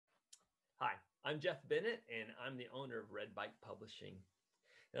I'm Jeff Bennett, and I'm the owner of Red Bike Publishing.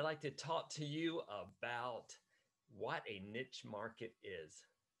 And I'd like to talk to you about what a niche market is.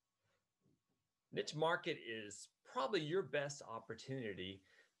 Niche market is probably your best opportunity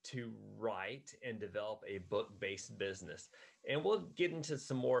to write and develop a book-based business. And we'll get into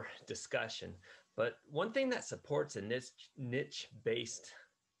some more discussion. But one thing that supports a niche-based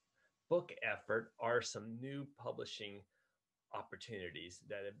book effort are some new publishing opportunities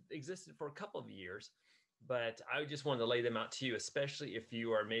that have existed for a couple of years, but I just wanted to lay them out to you, especially if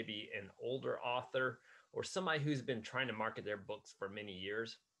you are maybe an older author or somebody who's been trying to market their books for many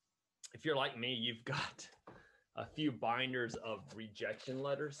years. If you're like me, you've got a few binders of rejection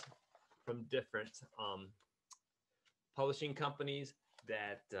letters from different publishing companies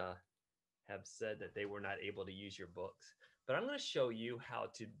that have said that they were not able to use your books. But I'm going to show you how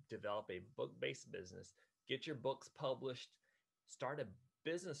to develop a book-based business, get your books published, start a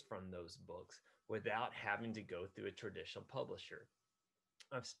business from those books without having to go through a traditional publisher.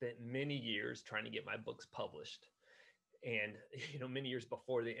 I've spent many years trying to get my books published, and many years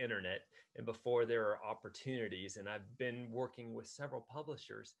before the internet and before there are opportunities, and I've been working with several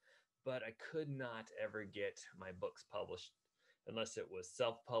publishers, but I could not ever get my books published unless it was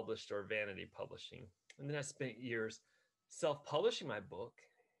self-published or vanity publishing. And then I spent years self-publishing my book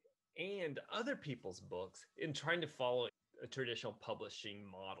and other people's books in trying to follow a traditional publishing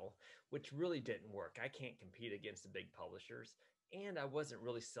model, which really didn't work. I can't compete against the big publishers, and I wasn't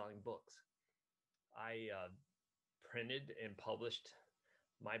really selling books. I printed and published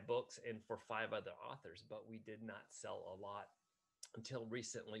my books and for 5 other authors, but we did not sell a lot until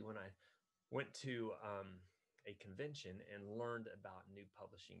recently when I went to a convention and learned about new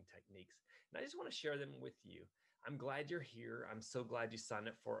publishing techniques. And I just want to share them with you. I'm glad you're here. I'm so glad you signed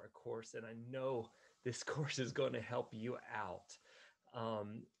up for a course, and I know this course is going to help you out.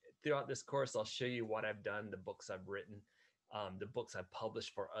 Um, Throughout this course, I'll show you what I've done, the books I've written, the books I've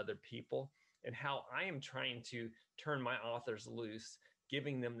published for other people, and how I am trying to turn my authors loose,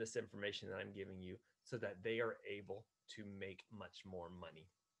 giving them this information that I'm giving you so that they are able to make much more money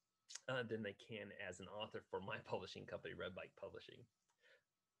than they can as an author for my publishing company, Red Bike Publishing.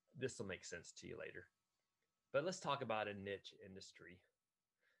 This will make sense to you later. But let's talk about a niche industry.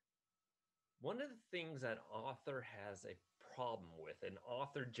 One of the things that author has a problem with, an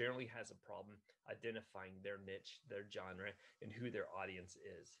author generally has a problem identifying their niche, their genre, and who their audience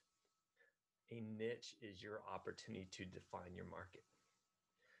is. A niche is your opportunity to define your market.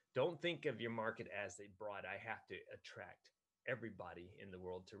 Don't think of your market as a broad, I have to attract everybody in the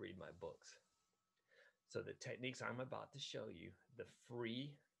world to read my books. So the techniques I'm about to show you, the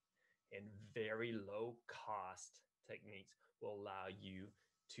free and very low cost techniques, will allow you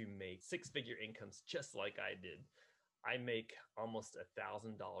to make six-figure incomes just like I did. I make almost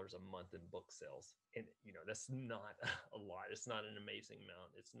 $1,000 a month in book sales. And that's not a lot. It's not an amazing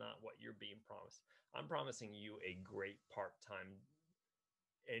amount. It's not what you're being promised. I'm promising you a great part-time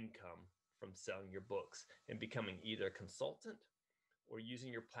income from selling your books and becoming either a consultant or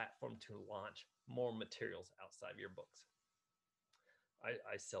using your platform to launch more materials outside of your books.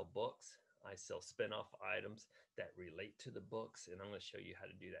 I sell books. I sell spin-off items that relate to the books, and I'm going to show you how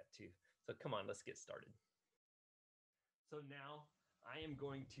to do that too. So come on, let's get started. So now I am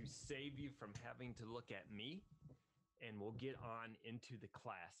going to save you from having to look at me, and we'll get on into the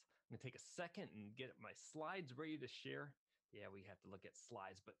class. I'm going to take a second and get my slides ready to share. Yeah, we have to look at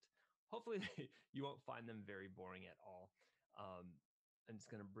slides, but hopefully you won't find them very boring at all. I'm just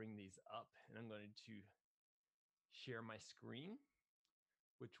going to bring these up, and I'm going to share my screen,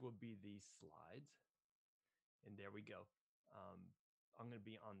 which will be these slides. And there we go. I'm going to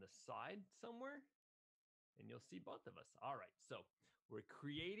be on the side somewhere, and you'll see both of us. All right, so we're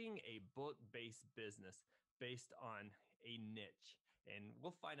creating a book-based business based on a niche, and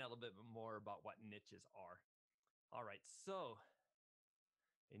we'll find out a little bit more about what niches are. All right, so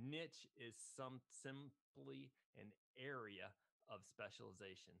a niche is simply an area of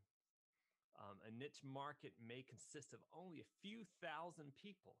specialization. A niche market may consist of only a few thousand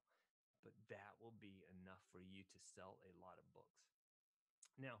people, but that will be enough for you to sell a lot of books.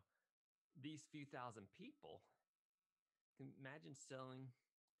 Now, these few thousand people, can imagine selling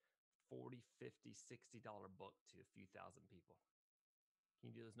 40, 50, $60 book to a few thousand people.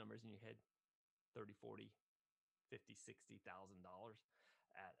 Can you do those numbers in your head? 30, 40, 50, $60,000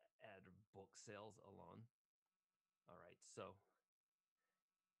 at book sales alone. All right, so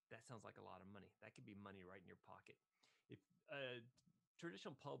that sounds like a lot of money. That could be money right in your pocket. If a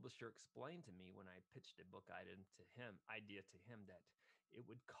traditional publisher explained to me when I pitched a book idea to him that it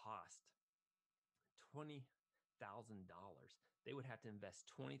would cost $20,000 They would have to invest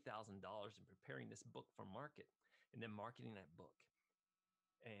 $20,000 in preparing this book for market and then marketing that book.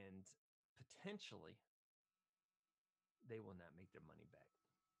 And potentially, they will not make their money back.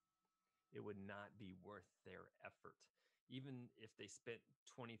 It would not be worth their effort. Even if they spent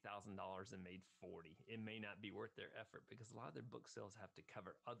 $20,000 and made 40, it may not be worth their effort because a lot of their book sales have to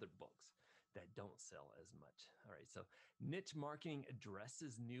cover other books that don't sell as much. All right, so niche marketing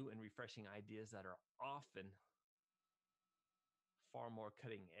addresses new and refreshing ideas that are often far more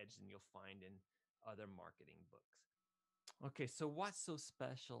cutting edge than you'll find in other marketing books. Okay, so what's so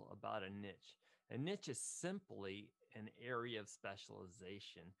special about a niche? A niche is simply an area of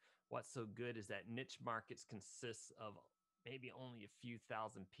specialization. What's so good is that niche markets consist of maybe only a few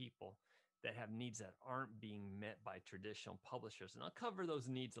thousand people that have needs that aren't being met by traditional publishers. And I'll cover those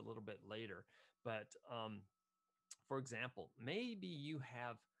needs a little bit later. But for example, maybe you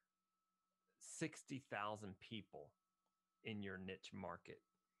have 60,000 people in your niche market.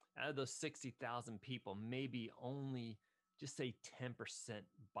 Out of those 60,000 people, maybe only just say 10%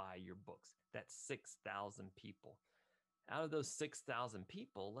 buy your books. That's 6,000 people. Out of those 6,000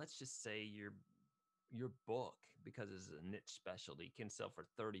 people, let's just say your book, because it's a niche specialty, can sell for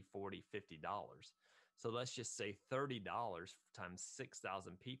 $30, $40, $50. So let's just say $30 times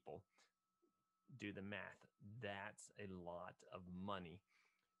 6,000 people. Do the math. That's a lot of money.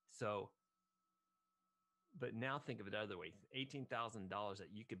 So, but now think of it the other way, $18,000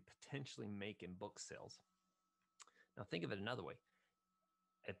 that you could potentially make in book sales. Now think of it another way.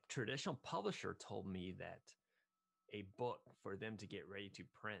 A traditional publisher told me that a book for them to get ready to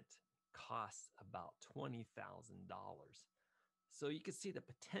print costs about $20,000. So you can see the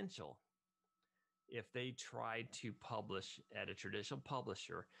potential if they tried to publish at a traditional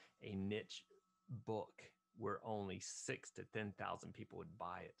publisher a niche book where only 6,000 to 10,000 people would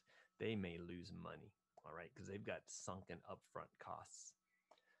buy it, they may lose money, all right, because they've got sunken upfront costs.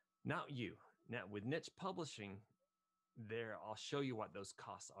 Not you. Now, with niche publishing, there, I'll show you what those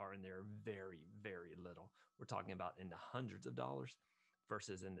costs are, and they're very, very little. We're talking about in the hundreds of dollars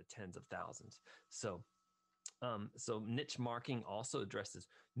versus in the tens of thousands. So niche marketing also addresses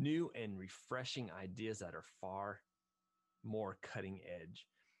new and refreshing ideas that are far more cutting edge.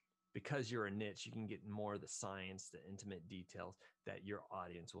 Because you're a niche, you can get more of the science, the intimate details that your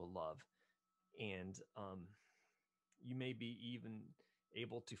audience will love. And you may be even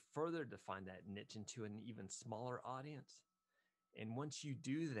able to further define that niche into an even smaller audience. And once you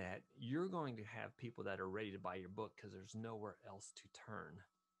do that, you're going to have people that are ready to buy your book because there's nowhere else to turn.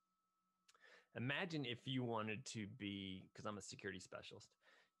 Imagine if you wanted to be, because I'm a security specialist,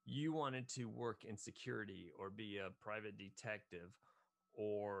 you wanted to work in security or be a private detective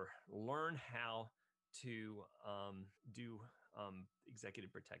or learn how to do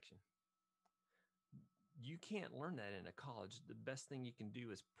executive protection. You can't learn that in a college. The best thing you can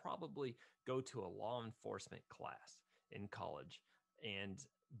do is probably go to a law enforcement class in college.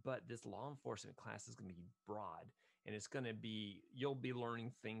 But this law enforcement class is going to be broad, and it's going to be, you'll be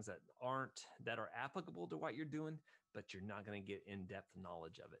learning things that are applicable to what you're doing, but you're not going to get in-depth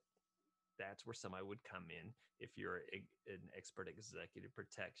knowledge of it. That's where somebody would come in if you're an expert at executive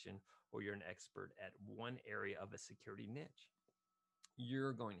protection or you're an expert at one area of a security niche.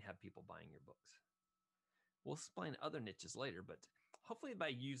 You're going to have people buying your books. We'll explain other niches later, but hopefully by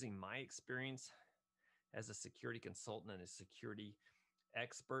using my experience as a security consultant and a security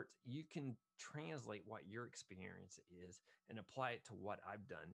expert, you can translate what your experience is and apply it to what I've done